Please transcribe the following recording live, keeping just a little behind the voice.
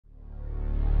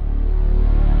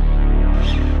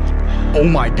Oh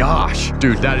my gosh.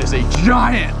 Dude, that is a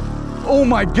giant. Oh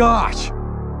my gosh.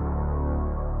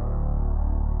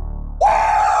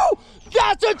 Woo!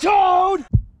 That's a toad!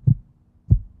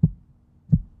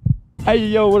 Hey,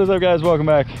 yo, what is up, guys? Welcome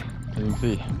back. As you can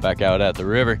see, back out at the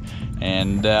river.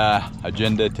 And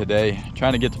agenda today,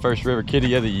 trying to get the first river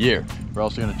kitty of the year. We're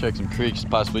also gonna check some creeks,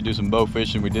 possibly do some bow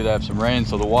fishing. We did have some rain,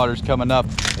 so the water's coming up.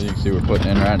 As you can see, we're putting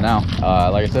in right now.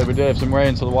 Like I said, we did have some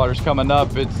rain, so the water's coming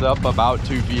up. It's up about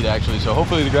 2 feet actually. So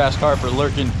hopefully the grass carp are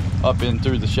lurking up in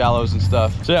through the shallows and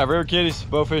stuff. So yeah, river kitties,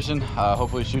 bow fishing,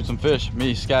 hopefully shoot some fish.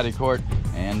 Me, Scotty, Court,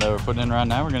 and we're putting in right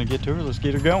now. We're gonna get to her, let's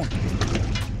get her going.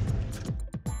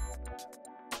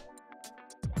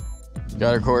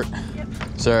 Got her, Court? Yep.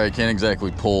 Sorry, I can't exactly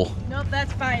pull. Nope,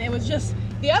 that's fine. It was just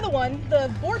the other one,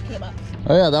 the board came up.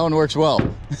 Oh yeah, that one works well.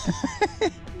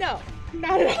 No,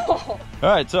 not at all. All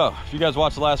right, so if you guys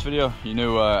watched the last video, you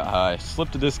knew I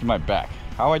slipped a disc in my back.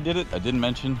 How I did it, I didn't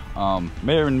mention.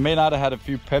 May or may not have had a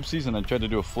few Pepsis, and I tried to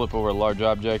do a flip over a large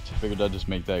object. Figured I'd just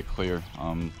make that clear.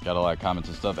 Got a lot of comments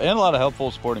and stuff, and a lot of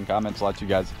helpful supporting comments. A lot of you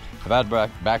guys have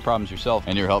had back problems yourself,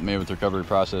 and you're helping me with the recovery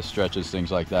process, stretches,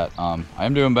 things like that. I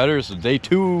am doing better. This is day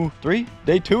 2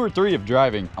 or 3 of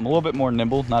driving. I'm a little bit more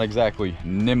nimble, not exactly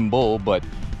nimble, but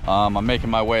I'm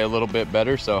making my way a little bit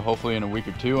better. So hopefully in a week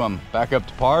or 2, I'm back up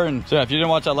to par. And so yeah, if you didn't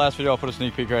watch that last video, I'll put a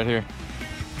sneak peek right here.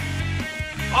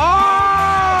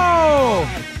 Oh!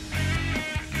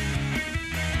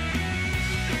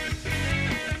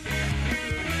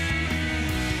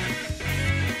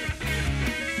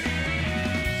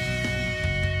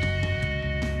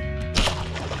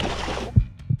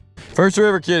 First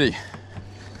river kitty.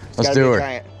 Let's do her.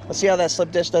 Giant. Let's see how that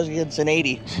slip disc does against an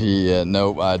 80. Yeah,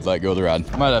 nope, I'd let go of the rod.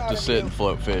 Might have to sit and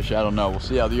float fish. I don't know. We'll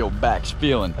see how the old back's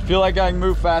feeling. I feel like I can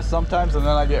move fast sometimes, and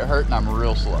then I get hurt and I'm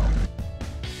real slow.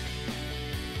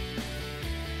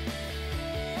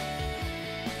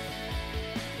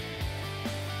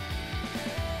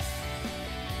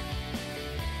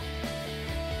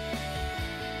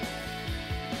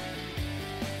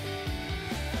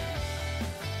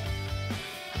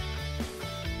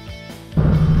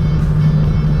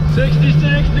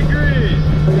 Degrees.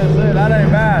 Like I said, that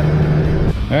ain't bad.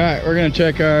 All right, we're gonna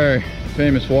check our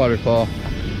famous waterfall.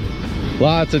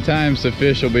 Lots of times the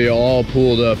fish will be all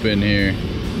pooled up in here,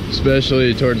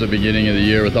 especially towards the beginning of the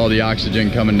year with all the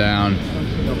oxygen coming down. I don't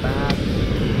see no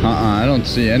bass. I don't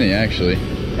see any actually.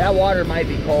 That water might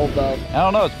be cold though. I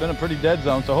don't know, it's been a pretty dead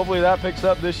zone, so hopefully that picks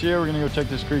up this year. We're gonna go check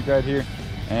this creek right here.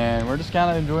 And we're just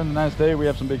kind of enjoying the nice day. We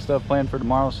have some big stuff planned for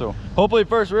tomorrow, so hopefully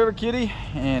first river kitty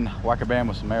and whack a bam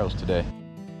with some arrows today.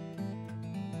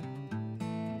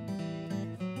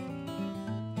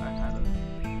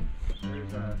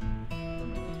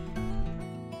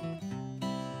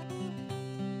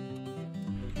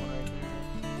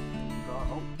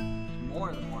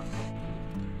 More than one.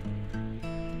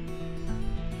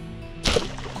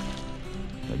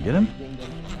 Did I get him?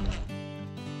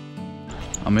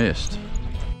 I missed.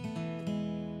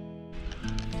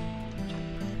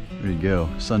 Where'd he go?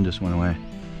 The sun just went away.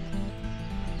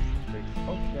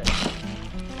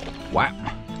 Wow.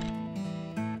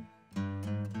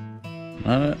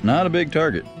 Not a big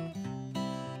target.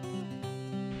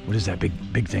 What is that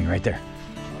big thing right there?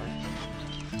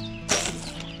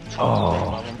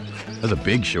 Oh, that's a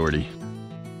big shorty.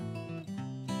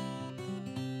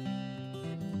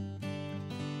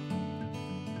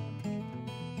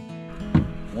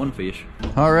 One fish.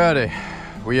 Alrighty,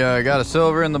 we got a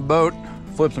silver in the boat.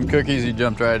 Flipped some cookies, he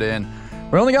jumped right in.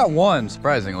 We only got one,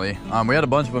 surprisingly. We had a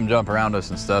bunch of them jump around us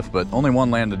and stuff, but only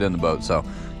one landed in the boat. So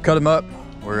cut him up.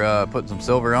 We're putting some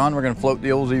silver on. We're gonna float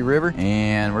the Old Z River,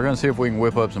 and we're gonna see if we can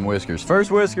whip up some whiskers. First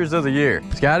whiskers of the year.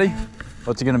 Scotty,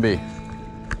 what's it gonna be?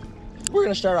 We're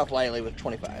gonna start off lightly with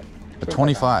 25. A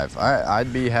 25.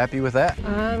 I'd be happy with that.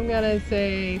 I'm gonna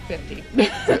say 50.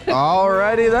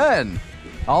 Alrighty then.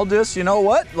 I'll just, you know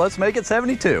what? Let's make it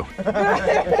 72.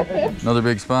 Another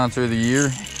big sponsor of the year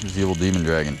is the old Demon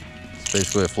Dragon. It's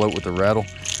basically a float with a rattle,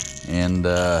 and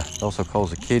it also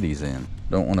calls the kiddies in.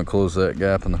 Don't want to close that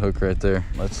gap in the hook right there.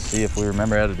 Let's see if we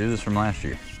remember how to do this from last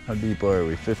year. How deep are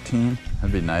we? 15?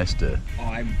 That'd be nice to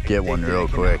get one real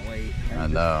quick. I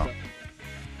know.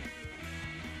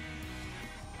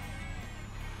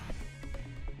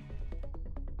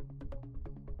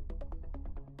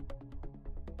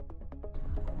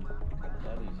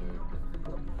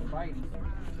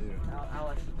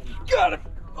 Got him!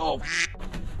 Oh,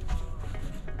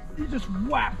 you just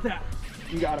whacked that.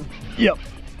 You got him. Yep.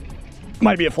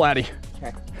 Might be a flatty.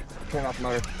 Okay. Turn off the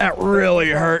motor. That really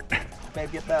hurt.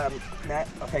 Maybe get the net.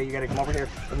 Okay, you gotta come over here.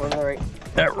 Come over to the right.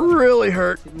 That really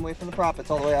hurt. Keep him away from the prop. It's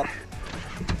all the way up.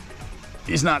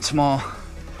 He's not small.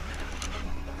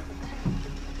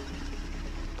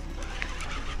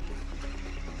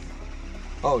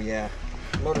 Oh yeah.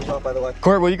 Motor's off, by the way.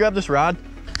 Court, will you grab this rod?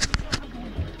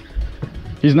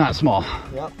 He's not small.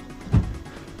 Yep.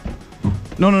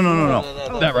 No.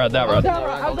 That rod.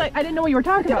 I was like, I didn't know what you were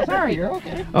talking about. Sorry. You're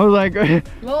okay. I was like, You're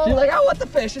like, I want the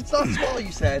fish. It's not small,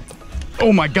 you said.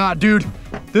 oh my God, dude.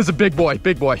 This is a big boy,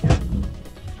 big boy.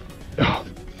 Oh.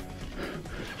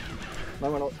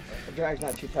 The drag's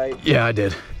not too tight. Yeah, I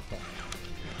did.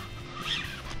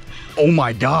 Oh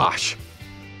my gosh.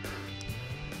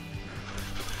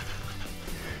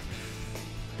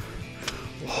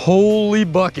 Holy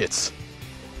buckets.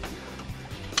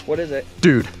 What is it?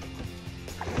 Dude.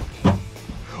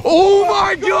 Oh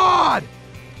my God.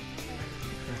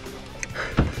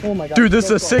 Oh my God. Dude, this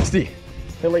is a 60.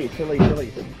 Release.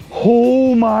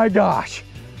 Oh my gosh.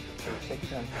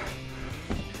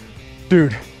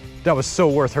 Dude, that was so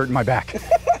worth hurting my back.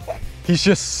 He's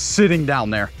just sitting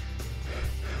down there.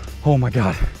 Oh my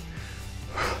God.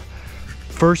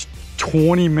 First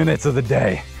 20 minutes of the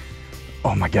day.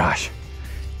 Oh my gosh.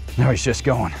 Now he's just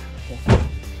going.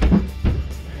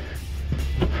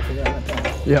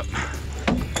 Yep.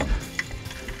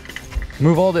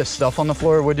 Move all this stuff on the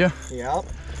floor, would you? Yep.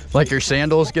 Like your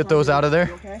sandals, get those out of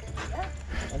there. Okay.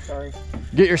 I'm sorry.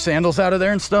 Get your sandals out of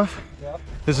there and stuff. Yep.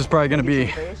 This is probably gonna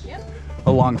be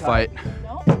a long fight.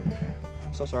 No.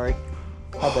 I'm so sorry.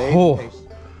 How big? Oh.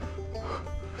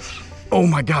 Oh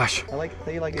my gosh.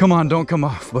 Come on, don't come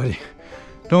off, buddy.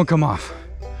 Don't come off.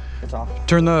 It's off.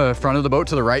 Turn the front of the boat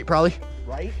to the right, probably.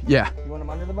 Right? Yeah. You want him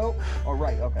under the boat? Oh,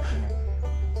 right. Okay.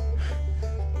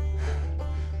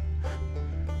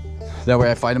 That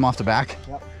way I fight him off the back.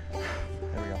 Yep.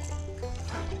 There we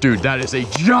go. Dude, that is a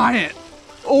giant.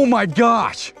 Oh my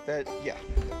gosh. Yeah.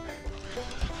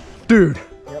 Dude.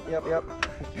 Yep.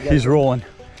 He's rolling.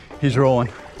 He's rolling.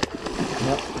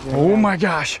 Yep. Oh my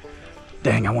gosh.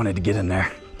 Dang, I wanted to get in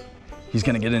there. He's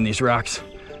gonna get in these rocks.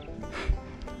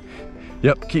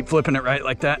 Yep, keep flipping it right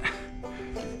like that.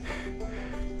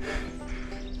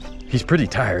 He's pretty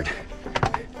tired.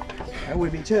 I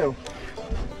would be too.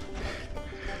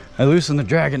 I loosened the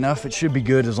drag enough, it should be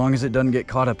good as long as it doesn't get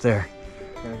caught up there.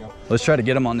 There we go. Let's try to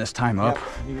get him on this time up. Yep.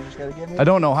 You just gotta give me. I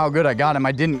don't know how good I got him.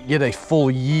 I didn't get a full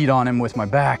yeet on him with my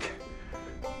back.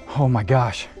 Oh my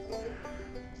gosh.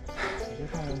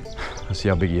 Let's see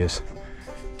how big he is.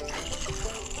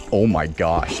 Oh my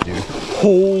gosh, dude.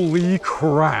 Holy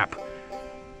crap.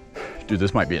 Dude,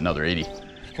 this might be another 80.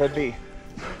 Could be.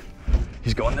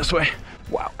 He's going this way.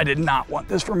 Wow, I did not want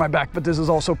this for my back, but this is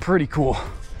also pretty cool.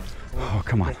 Oh,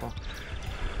 come on.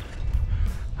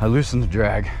 I loosened the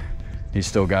drag. He's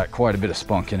still got quite a bit of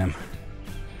spunk in him.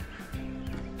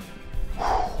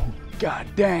 God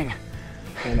dang.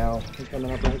 I know, he's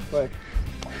coming up really quick.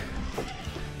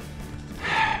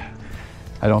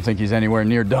 I don't think he's anywhere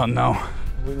near done though.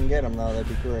 If we can get him though, that'd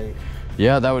be great.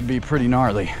 Yeah, that would be pretty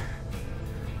gnarly.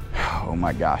 Oh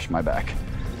my gosh, my back.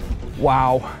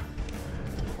 Wow.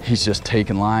 He's just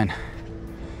taking line.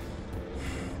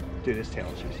 Dude, his tail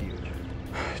is just huge.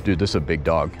 Dude, this is a big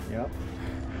dog. Yep.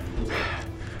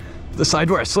 The side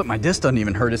where I slipped my disc doesn't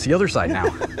even hurt. It's the other side now.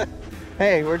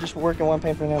 Hey, we're just working one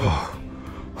pain for another.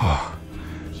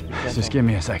 Just give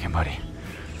me a second, buddy.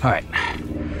 All right.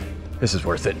 This is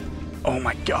worth it. Oh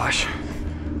my gosh.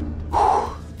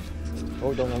 Oh,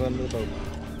 don't let him under the boat.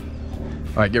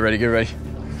 All right, get ready, get ready.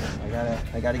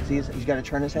 I gotta see, he's gotta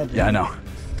turn his head. Yeah, I know.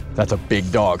 That's a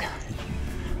big dog.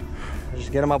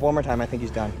 Just get him up one more time. I think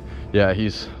he's done. Yeah,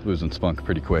 he's losing spunk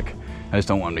pretty quick. I just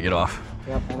don't want him to get off.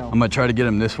 Yep, I know. I'm gonna try to get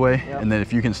him this way, Yep. and then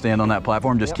if you can stand on that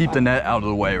platform, just Yep, keep the net out of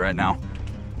the way right now.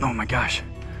 Oh my gosh.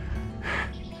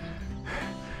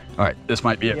 All right, this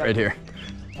might be it Yep. right here.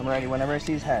 I'm ready whenever I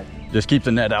see his head. Just keep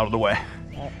the net out of the way.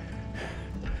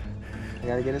 I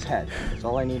gotta get his head. That's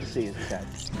all I need to see is his head.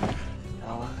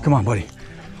 Come on, buddy.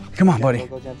 Come on, buddy.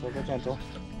 Go gentle, go gentle.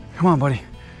 Come on, buddy.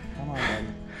 Come on, buddy.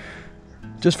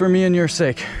 Just for me and your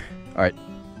sake. All right.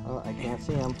 Oh, I can't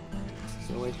see him.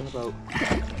 Get away from the boat.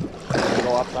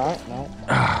 Go up front? No.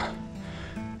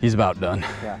 He's about done.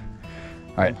 Yeah.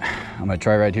 All right, I'm gonna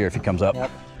try right here if he comes up.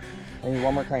 Yep. I need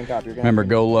one more crank up. You're gonna Remember,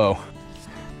 go low.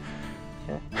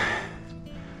 Okay.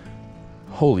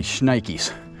 Holy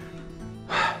shnikes.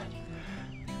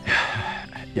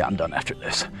 Yeah, I'm done after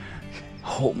this.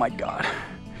 Oh my God.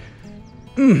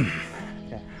 Okay.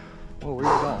 Oh, where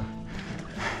are you going?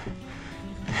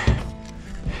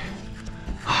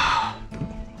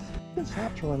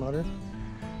 Stop trolling motor.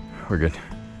 We're good.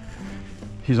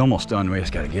 He's almost done. We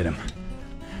just gotta get him.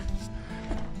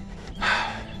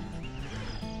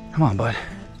 Come on, bud.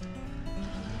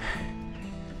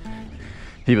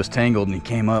 He was tangled and he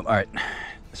came up. All right,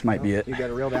 this might be it. You got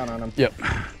to reel down on him. Yep.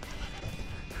 I'm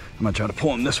gonna try to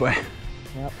pull him this way.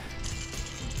 Yep.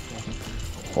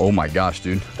 Oh my gosh,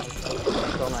 dude.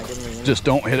 Still not giving me any. Just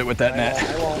don't hit it with that net.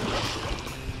 I won't.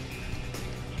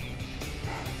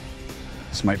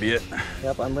 This might be it.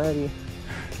 Yep, I'm ready.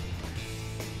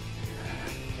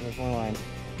 There's my line.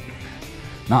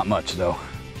 Not much though.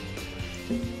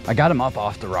 I got him up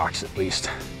off the rocks at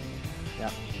least. Yeah.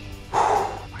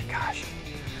 Oh my gosh.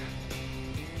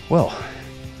 Well,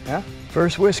 yeah.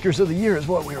 First whiskers of the year is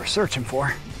what we were searching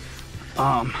for.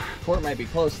 Court might be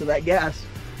close to that guess.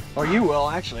 Or you will,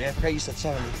 actually. I forgot you said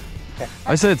 70. Okay.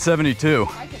 I said 72.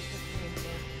 I get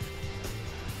 15.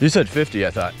 You said 50,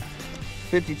 I thought.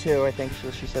 52, I think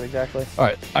she said exactly. All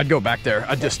right, I'd go back there.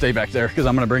 I'd just stay back there because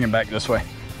I'm gonna bring him back this way.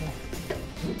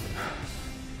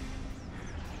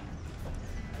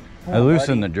 I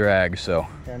loosened the drag, so.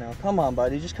 Yeah, no, come on,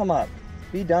 buddy, just come up.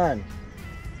 Be done.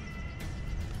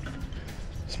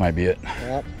 This might be it.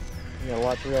 Yep. You gotta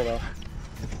watch the reel though.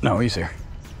 No, he's here.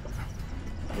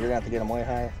 You're gonna have to get him way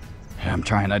high. Yeah, I'm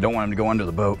trying. I don't want him to go under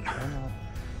the boat. I know.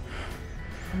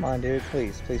 Come on, dude,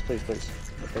 please, please, please, please.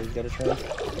 Okay, he's got a trim.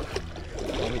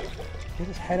 Get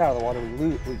his head out of the water.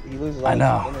 He loses all his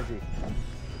energy.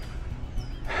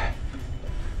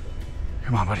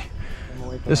 Come on, buddy.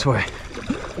 This way.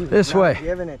 He's this way.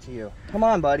 Giving it to you. Come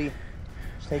on, buddy.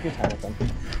 Just take your time with him.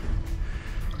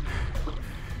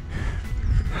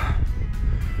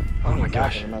 Oh my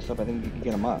gosh. Messed up. I think you can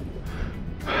get him up.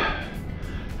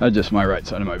 Just my right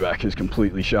side of my back is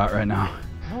completely shot right now.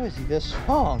 How is he this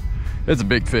strong? It's a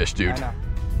big fish, dude. I know.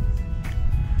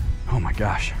 Oh my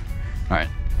gosh. All right,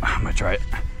 I'm gonna try it.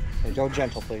 Hey, go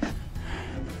gentle, please.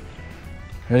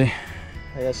 Ready?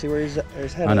 Hey, see where his head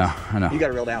is? I know. You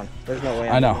gotta reel down. There's no way.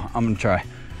 I know, I'm gonna try.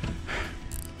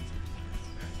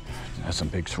 That's some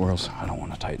big swirls. I don't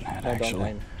want to tighten that,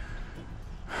 actually.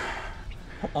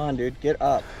 Come on, dude, get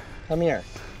up. Come here.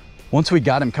 Once we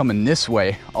got him coming this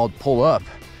way, I'll pull up.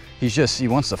 He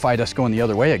wants to fight us going the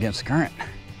other way against the current.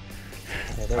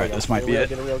 Okay, all right, this might be it.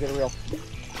 Get a reel, get a reel.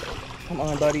 Come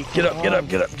on, buddy. Get up, get up,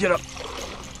 get up, get up.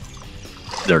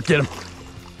 There, get him.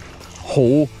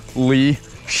 Holy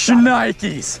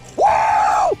shnikes.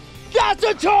 Woo! That's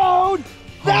a toad!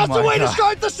 That's the way to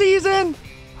start the season!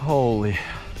 Holy.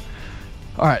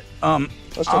 All right,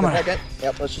 let's take a second.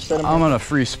 Yep, let's just set him I'm gonna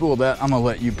free spool that. I'm gonna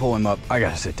let you pull him up. I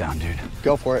gotta sit down, dude.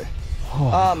 Go for it.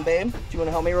 Oh. Babe, do you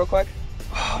wanna help me real quick?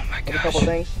 Oh my gosh. A couple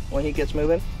things when he gets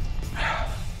moving.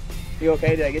 You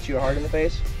okay? Did I get you hard in the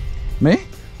face? Me?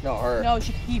 No, her. No,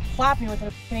 he flapped me with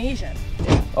an Asian.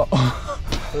 Oh.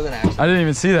 It was an accident. I didn't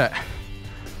even see that.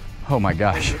 Oh my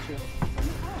gosh.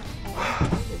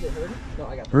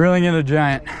 Reeling in a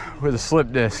giant with a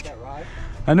slip disc.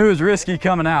 I knew it was risky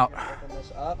coming out.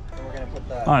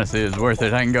 Honestly, it was worth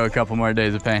it. I can go a couple more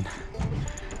days of pain.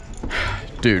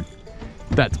 Dude,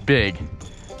 that's big.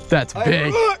 That's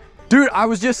big. Dude, I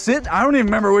was just sitting, I don't even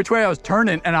remember which way I was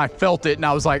turning, and I felt it, and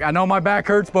I was like, I know my back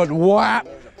hurts, but whap.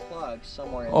 There's a plug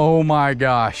somewhere in Oh my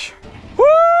gosh.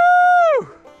 Woo!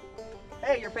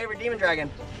 Hey, your favorite demon dragon.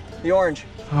 The orange.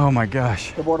 Oh my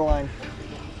gosh. The borderline.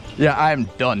 Yeah, I am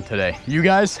done today. You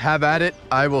guys have at it.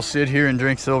 I will sit here and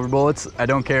drink silver bullets. I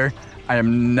don't care. I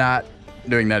am not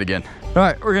doing that again. All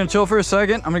right, we're gonna chill for a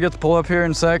second. I'm gonna get the pull up here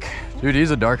in a sec. Dude,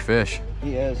 he's a dark fish.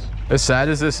 He is. As sad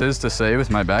as this is to say with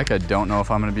my back, I don't know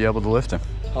if I'm gonna be able to lift him.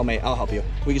 Oh mate, I'll help you.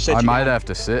 We can sit. I might have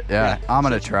to sit. Yeah, I'm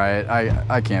gonna try it.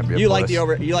 I can't be. You like the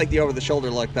over the shoulder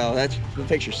look though. That's the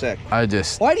picture sick. I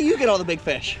just. Why do you get all the big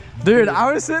fish? Dude,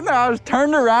 I was sitting there. I was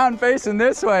turned around facing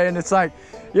this way, and it's like,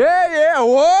 yeah,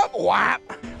 whoop, whap.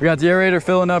 We got the aerator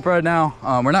filling up right now.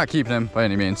 We're not keeping him by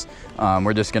any means.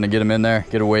 We're just gonna get him in there,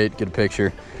 get a weight, get a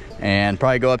picture, and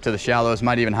probably go up to the shallows.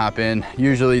 Might even hop in.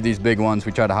 Usually these big ones,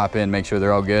 we try to hop in, make sure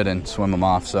they're all good, and swim them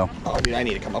off. So. Oh, dude, I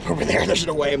need to come up over there. There's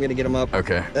no way I'm gonna get him up.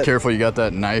 Okay, careful. You got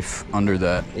that knife under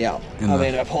that. Yeah. I'm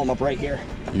gonna pull him up right here.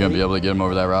 You gonna be able to get him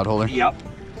over that rod holder? Yep.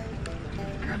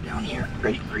 Grab down here.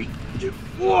 Ready, 3, 2,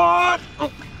 1.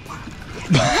 Oh.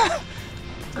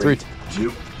 3, 2,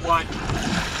 1.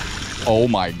 Oh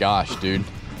my gosh, dude.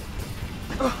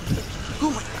 Oh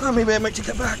my god, maybe I might take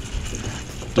that back.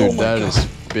 Dude, that is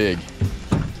big.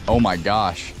 Oh my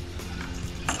gosh.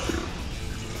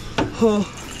 Oh,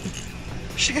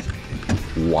 shit.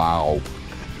 Wow.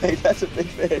 Hey, that's a big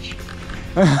fish.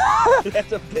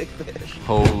 That's a big fish.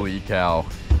 Holy cow.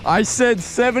 I said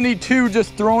 72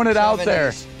 just throwing it out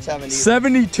there.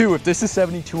 72. If this is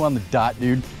 72 on the dot,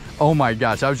 dude. Oh my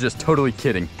gosh, I was just totally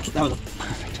kidding. That was a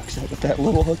perfect hook set with that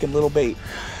little hook and little bait.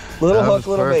 Little hook,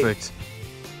 little bait.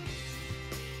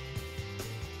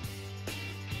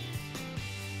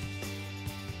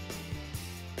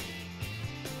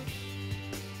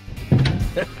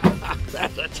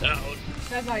 That's a toad.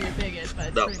 That's not your biggest, but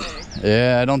it's pretty big.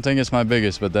 Yeah, I don't think it's my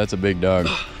biggest, but that's a big dog.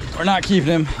 We're not keeping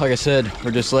him. Like I said,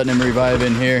 we're just letting him revive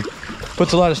in here.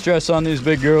 Puts a lot of stress on these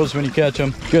big girls when you catch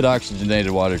them. Good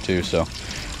oxygenated water too, so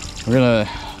we're gonna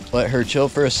let her chill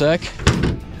for a sec.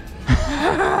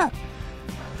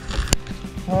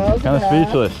 Kind of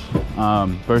speechless.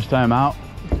 First time out.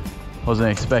 Wasn't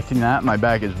expecting that. My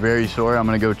back is very sore. I'm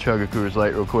gonna go chug a Coors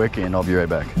Light real quick and I'll be right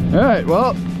back. All right,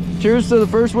 well, cheers to the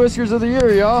first whiskers of the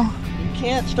year, y'all. You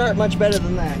can't start much better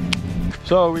than that.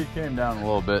 So we came down a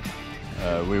little bit.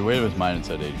 We weighed with mine and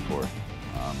said 84.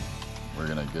 We're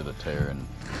gonna get a tear and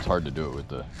it's hard to do it with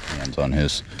the hands on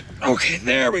his. Okay,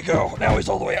 there we go. Now he's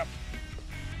all the way up.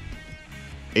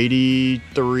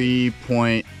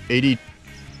 83.80.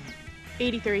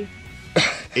 83.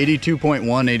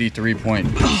 82.1, 83 point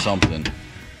something.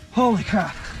 Holy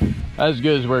crap. As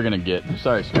good as we're gonna get.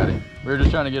 Sorry, Scotty. We were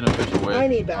just trying to get an official weight. I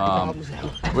need back problems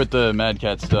now. With the Mad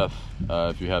Cat stuff,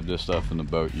 if you have this stuff in the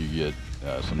boat, you get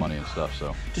some money and stuff,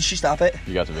 so. Did she stop it?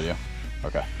 You got the video?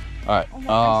 Okay. All right,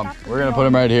 we're gonna put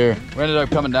him right here. We ended up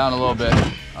coming down a little bit.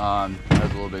 That's a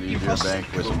little bit easier bank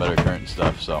with some better current and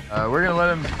stuff, so. We're gonna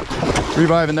let him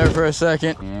revive in there for a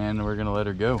second, and we're gonna let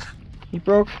her go. He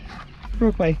broke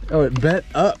my. Oh, it bent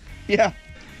up. Yeah.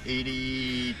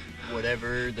 80,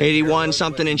 whatever. 81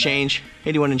 something and change.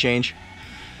 81 and change.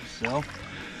 So,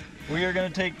 we are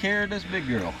gonna take care of this big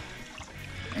girl.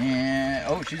 And,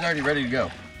 oh, she's already ready to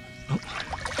go.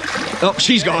 Oh,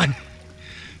 she's gone.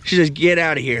 She says, get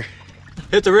out of here.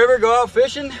 Hit the river, go out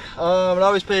fishing. It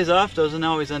always pays off. Doesn't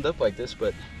always end up like this,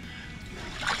 but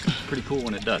it's pretty cool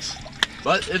when it does.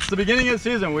 But it's the beginning of the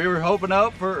season. We were hoping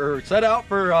out for, or set out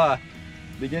for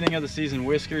beginning of the season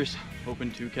whiskers,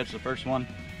 hoping to catch the first one.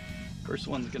 First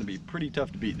one's gonna be pretty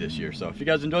tough to beat this year. So if you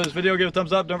guys enjoyed this video, give it a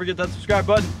thumbs up. Don't forget that subscribe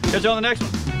button. Catch you on the next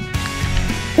one.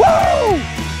 Woo!